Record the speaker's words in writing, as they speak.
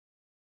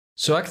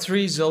So Act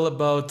 3 is all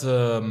about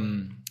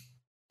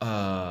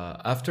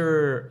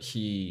after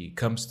he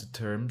comes to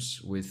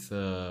terms with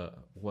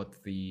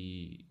what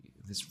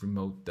this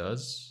remote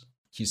does,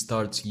 he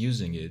starts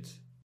using it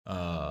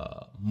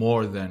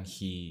more than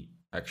he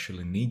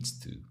actually needs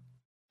to,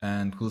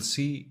 and we'll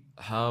see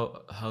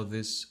how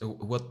this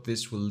what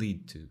this will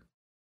lead to.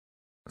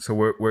 So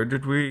where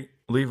did we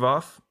leave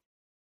off?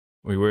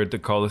 We were at the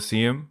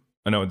Coliseum.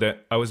 Oh, no,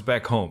 that I was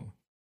back home.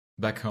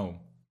 Back home.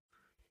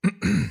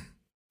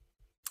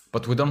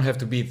 But we don't have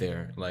to be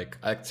there. Like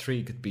Act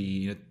 3 could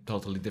be in a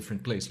totally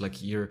different place.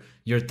 Like you're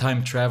a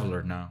time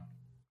traveler now.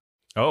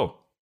 Oh.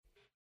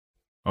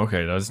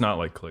 Okay, that's not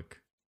like Click.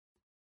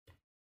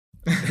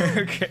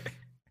 Okay.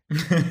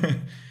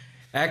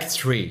 Act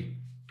 3.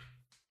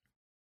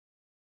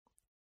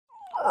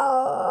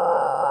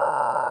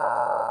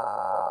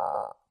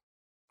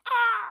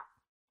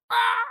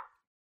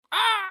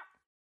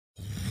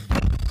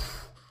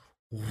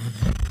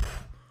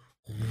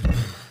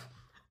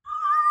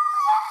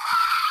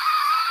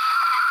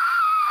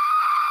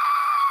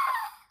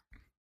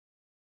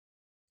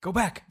 Go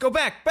back! Go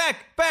back!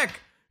 Back!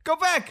 Go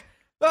back!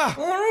 Ah!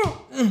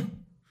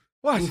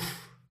 What?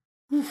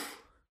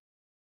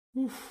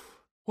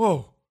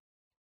 Whoa.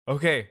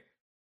 Okay.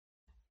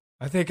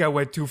 I think I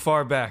went too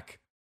far back.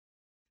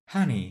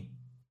 Honey,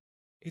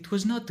 it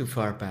was not too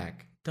far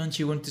back. Don't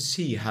you want to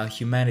see how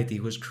humanity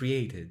was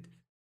created?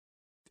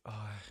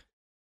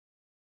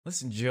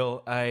 Listen,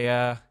 Jill,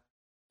 I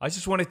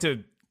just wanted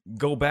to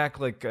go back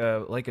like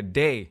a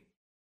day,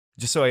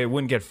 just so I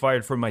wouldn't get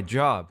fired from my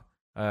job.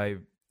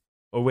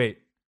 Oh wait,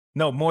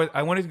 no more.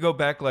 I wanted to go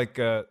back like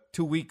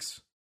 2 weeks,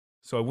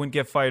 so I wouldn't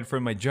get fired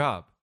from my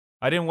job.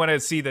 I didn't want to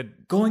see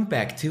that. Going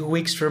back 2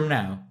 weeks from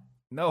now.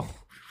 No.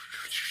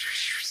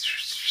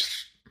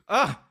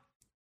 Ah.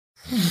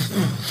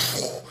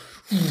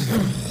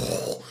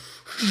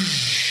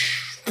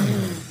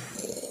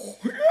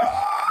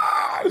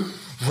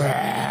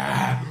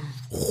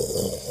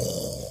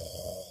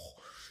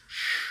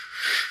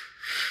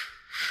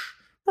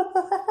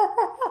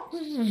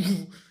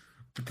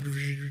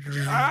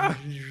 Ah!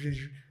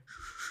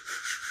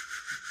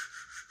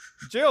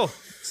 Jill,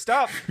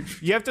 stop.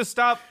 You have to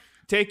stop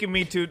taking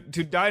me to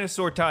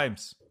dinosaur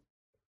times.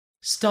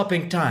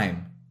 Stopping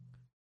time.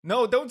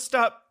 No, don't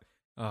stop.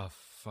 Oh,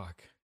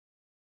 fuck.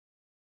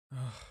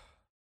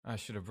 I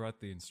should have brought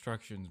the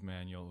instructions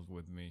manual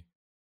with me.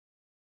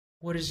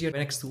 What is your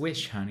next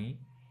wish, honey?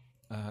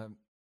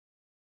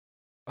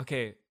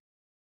 Okay.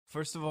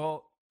 First of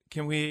all,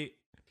 do we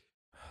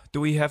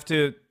have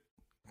to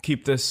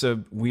keep this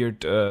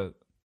weird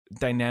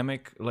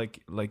dynamic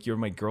like you're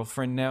my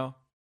girlfriend now?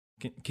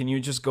 Can you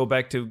just go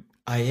back to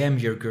I am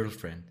your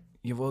girlfriend.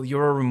 well,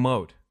 you're a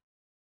remote.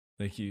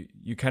 Like you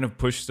kind of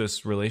pushed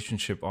this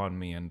relationship on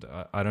me, and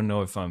I don't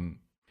know if I'm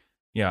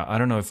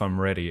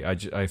ready.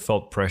 I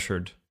felt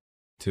pressured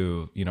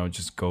to,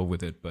 just go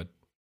with it, but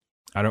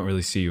I don't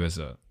really see you as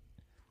a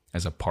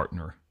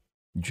partner,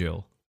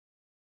 Jill.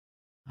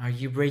 Are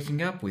you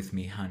breaking up with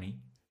me,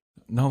 honey?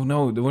 No,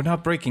 we're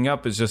not breaking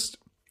up. It's just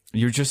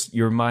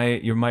you're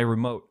my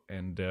remote,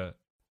 and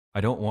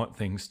I don't want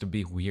things to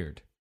be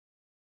weird.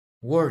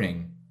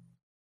 Warning.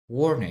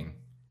 Warning.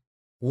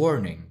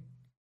 Warning.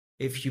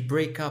 If you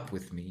break up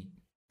with me,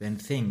 then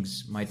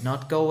things might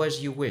not go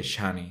as you wish,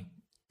 honey.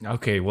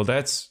 Okay, well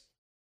that's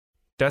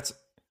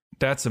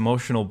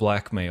emotional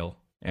blackmail,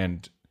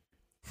 and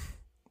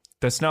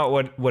that's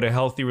not what a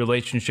healthy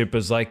relationship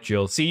is like,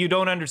 Jill. See, you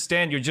don't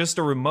understand. You're just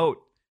a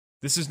remote.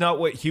 This is not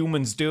what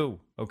humans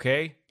do,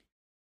 okay?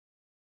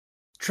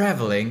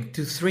 Traveling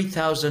to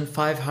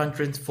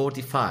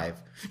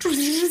 3,545.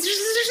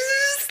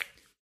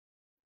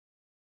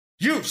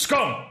 You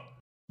scum!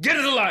 Get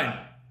in the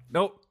line!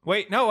 No,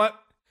 wait, no,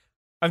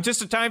 I'm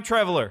just a time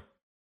traveler.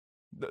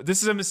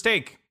 This is a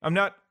mistake. I'm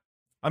not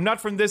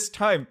from this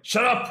time.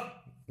 Shut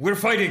up! We're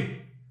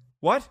fighting!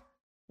 What?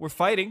 We're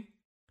fighting?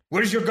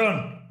 Where's your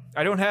gun?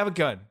 I don't have a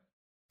gun.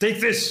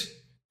 Take this!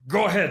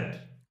 Go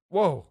ahead!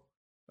 Whoa.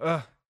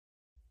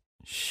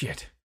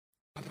 Shit.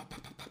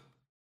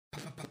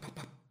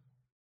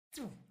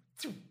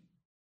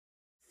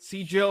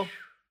 See, Jill?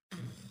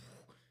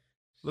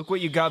 Look what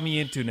you got me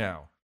into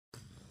now.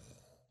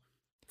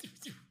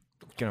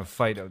 Gonna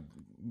fight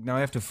now I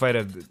have to fight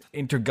an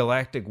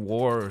intergalactic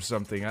war or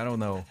something. I don't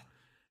know.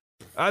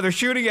 They're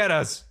shooting at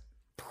us.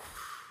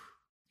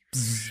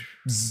 Bzz,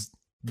 bzz,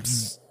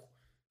 bzz,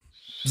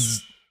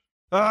 bzz.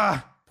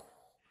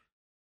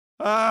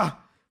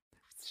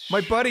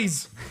 My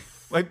buddies,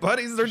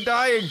 they're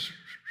dying.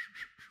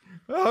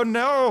 Oh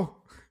no.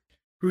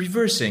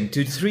 Reversing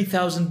to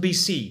 3000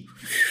 BC.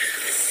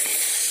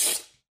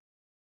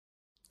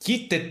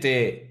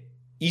 Κοίταται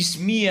εις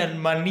μίαν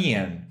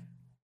μανίαν.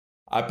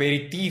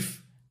 Απεριτίφ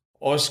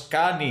ως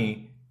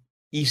κάνει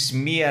εις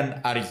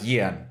μίαν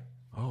αργίαν.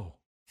 Oh.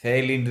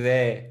 Θέλειν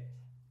δε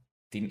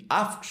την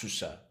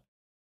αύξουσα.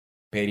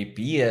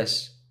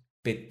 Περιποιίας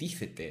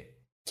πετίθεται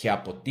και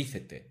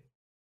αποτίθεται.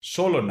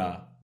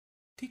 Σόλωνα,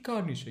 τι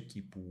κάνεις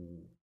εκεί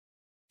που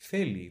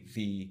θέλει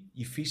δι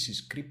η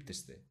φύσης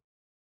κρύπτεστε.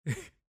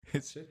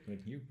 It's,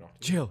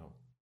 Jill,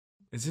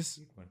 is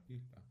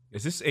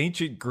this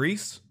ancient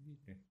Greece?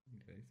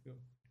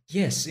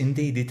 Yes,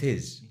 indeed it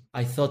is.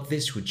 I thought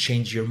this would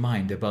change your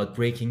mind about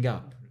breaking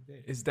up.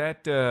 Is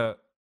that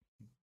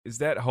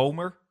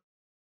Homer?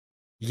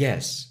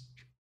 Yes,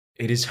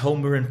 it is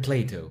Homer and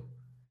Plato.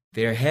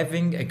 They are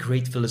having a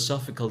great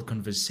philosophical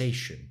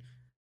conversation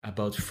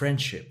about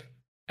friendship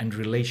and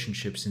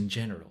relationships in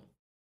general.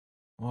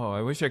 Oh,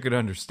 I wish I could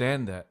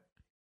understand that.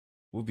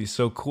 It would be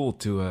so cool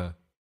to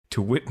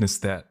witness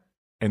that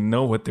and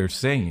know what they're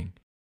saying.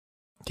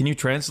 Can you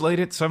translate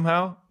it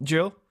somehow,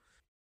 Jill?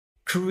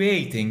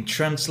 Creating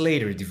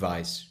translator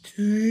device.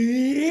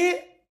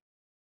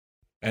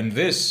 And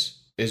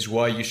this is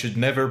why you should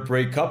never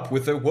break up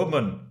with a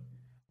woman.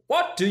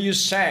 What do you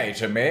say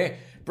to me?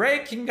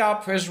 Breaking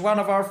up is one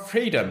of our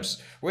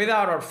freedoms.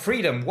 Without our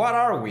freedom, what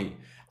are we?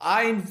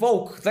 I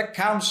invoke the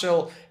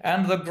council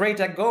and the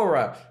great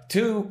agora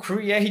to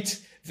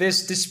create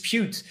this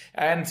dispute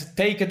and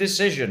take a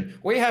decision.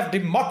 We have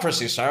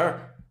democracy,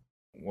 sir.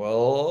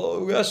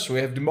 Well, yes, we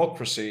have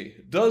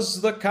democracy.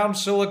 Does the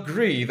council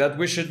agree that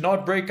we should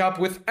not break up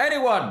with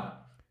anyone?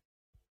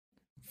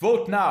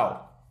 Vote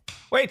now.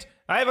 Wait,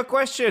 I have a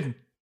question.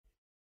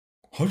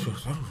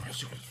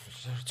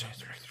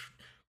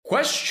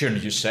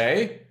 Question, you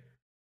say?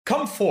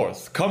 Come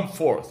forth,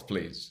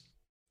 please.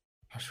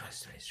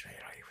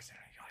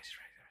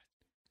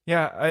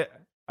 Yeah,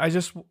 I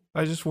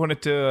just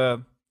wanted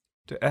to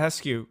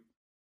ask you,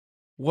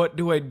 what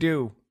do I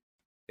do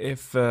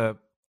if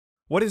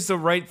what is the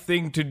right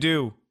thing to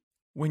do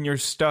when you're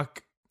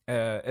stuck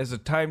as a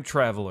time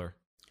traveler?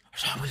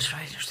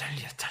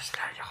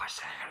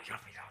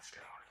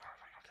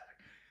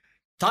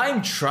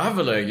 Time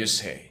traveler, you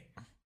say?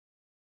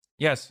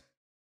 Yes.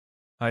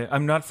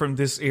 I'm not from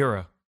this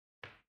era.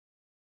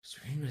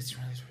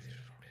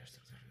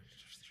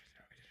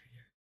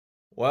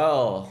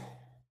 Well,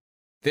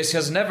 this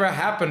has never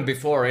happened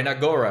before in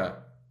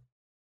Agora.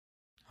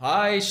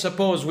 I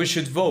suppose we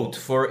should vote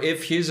for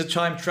if he's a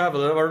time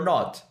traveler or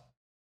not.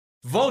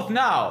 Vote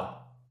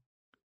now!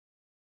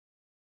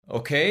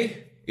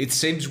 Okay, it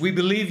seems we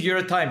believe you're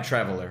a time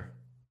traveler.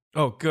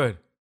 Oh, good.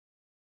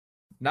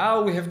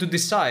 Now we have to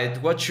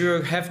decide what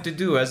you have to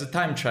do as a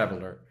time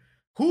traveler.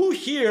 Who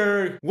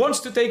here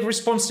wants to take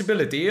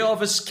responsibility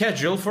of a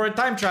schedule for a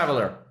time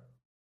traveler?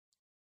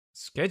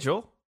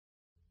 Schedule?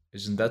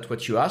 Isn't that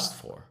what you asked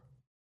for?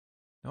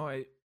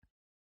 No,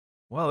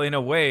 well, in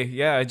a way,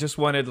 yeah, I just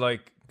wanted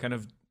kind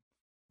of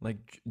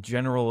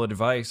general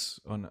advice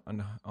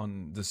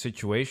on the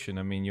situation.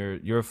 I mean,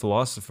 you're a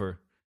philosopher.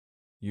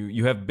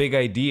 You have big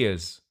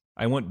ideas.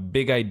 I want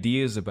big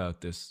ideas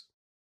about this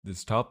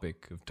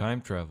topic of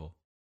time travel.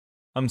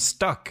 I'm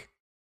stuck.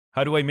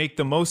 How do I make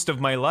the most of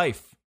my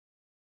life?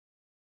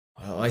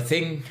 Well, I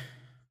think.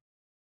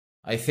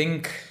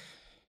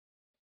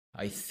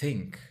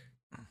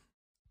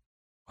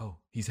 Oh,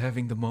 he's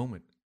having the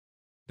moment.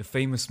 The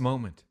famous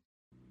moment.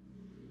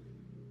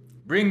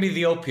 Bring me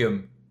the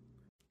opium.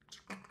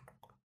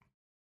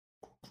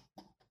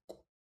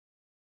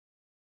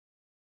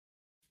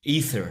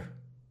 Ether.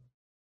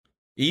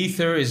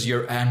 Ether is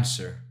your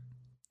answer.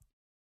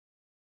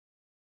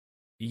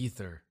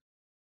 Ether.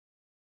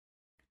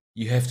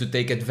 You have to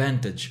take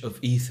advantage of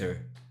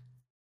ether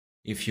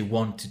if you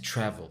want to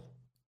travel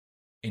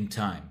in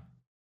time.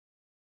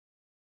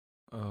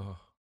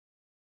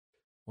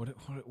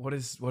 What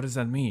does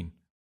that mean?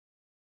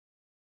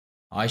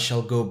 I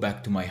shall go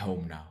back to my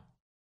home now.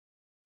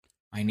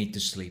 I need to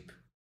sleep.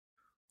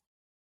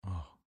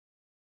 Oh,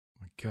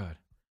 my God.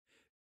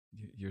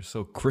 You're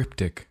so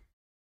cryptic.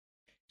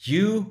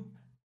 You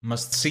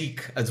must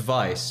seek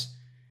advice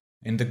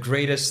in the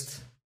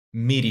greatest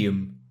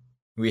medium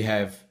we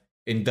have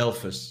in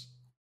Delphus.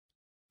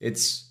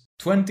 It's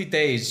 20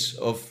 days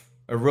of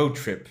a road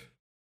trip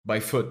by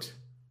foot,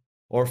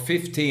 or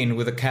 15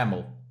 with a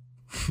camel,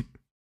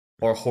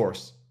 or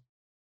horse.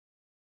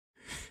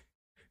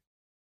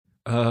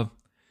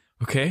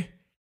 Okay.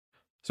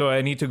 So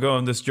I need to go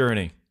on this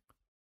journey.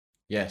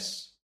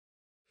 Yes.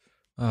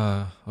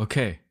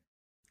 Okay.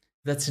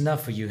 That's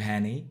enough for you,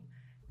 Hanny.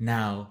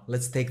 Now,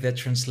 let's take that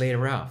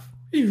translator off.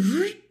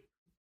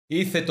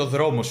 Ήθε το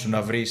δρόμο σου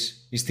να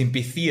βρεις εις την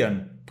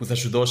πυθίαν που θα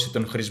σου δώσει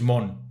των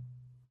χρησμών.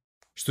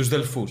 Στους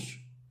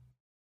Δελφούς.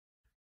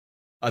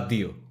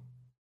 Αντίο.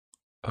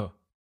 Oh.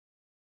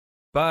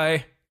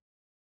 Bye.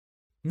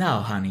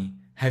 Now, honey,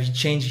 have you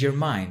changed your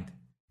mind?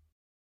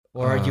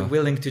 Or are you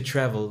willing to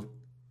travel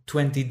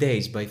 20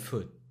 days by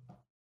foot?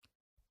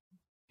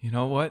 You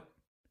know what?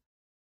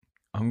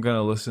 I'm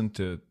gonna listen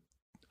to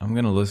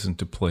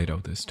Plato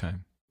this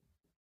time.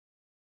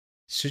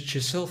 Suit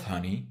yourself,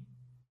 honey.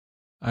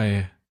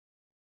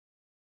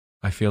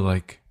 I feel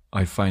like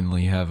I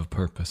finally have a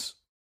purpose.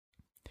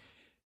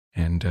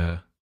 And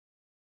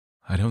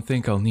I don't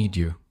think I'll need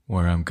you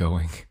where I'm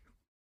going.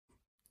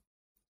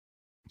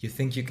 You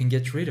think you can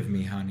get rid of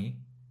me, honey?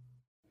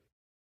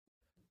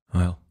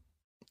 Well,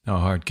 how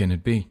hard can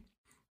it be?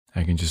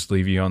 I can just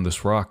leave you on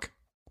this rock.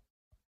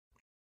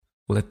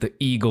 Let the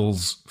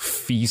eagles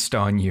feast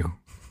on you.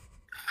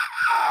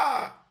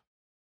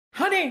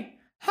 Honey,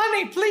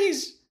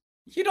 please.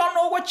 You don't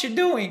know what you're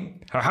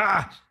doing.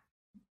 Haha!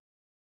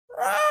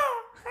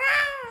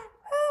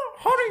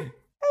 Honey.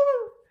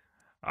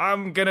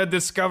 I'm gonna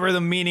discover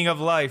the meaning of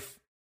life.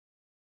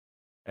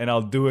 And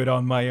I'll do it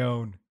on my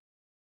own.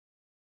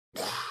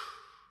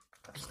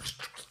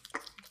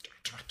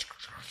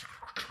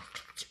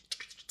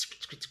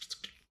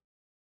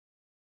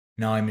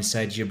 Now I'm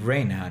inside your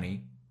brain,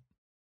 honey.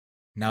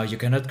 Now you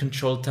cannot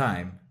control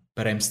time,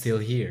 but I'm still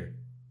here.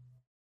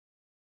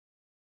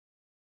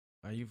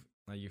 Are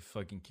you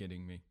fucking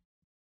kidding me?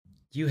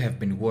 You have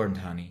been warned,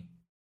 honey.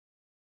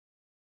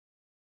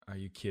 Are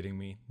you kidding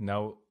me?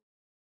 Now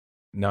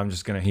I'm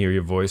just gonna hear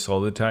your voice all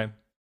the time?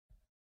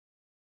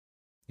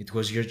 It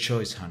was your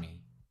choice,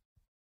 honey.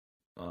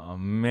 Oh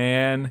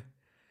man.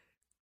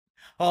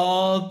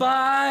 All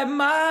by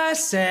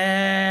myself.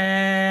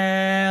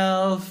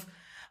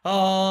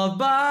 All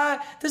by...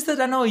 Does that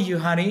annoy you,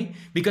 honey?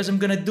 Because I'm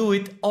gonna do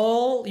it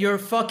all your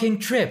fucking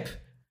trip.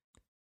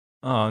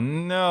 Oh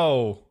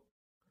no.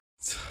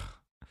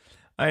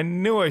 I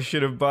knew I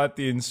should have bought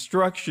the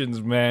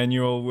instructions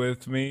manual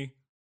with me.